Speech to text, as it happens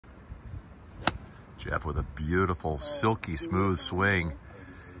Jeff with a beautiful, silky, smooth swing.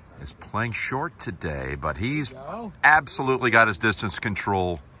 Is playing short today, but he's absolutely got his distance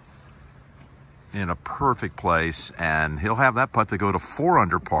control in a perfect place, and he'll have that putt to go to 4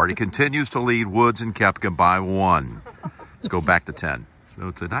 under par. He continues to lead Woods and Koepka by 1. Let's go back to 10. So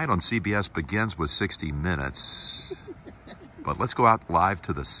tonight on CBS begins with 60 minutes, but let's go out live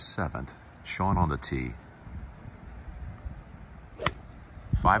to the 7th. Sean on the tee.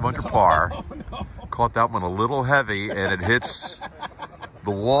 5 under par. Caught that one a little heavy, and it hits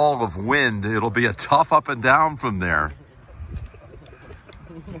the wall of wind. It'll be a tough up and down from there.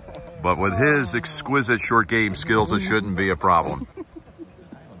 But with his exquisite short game skills, it shouldn't be a problem.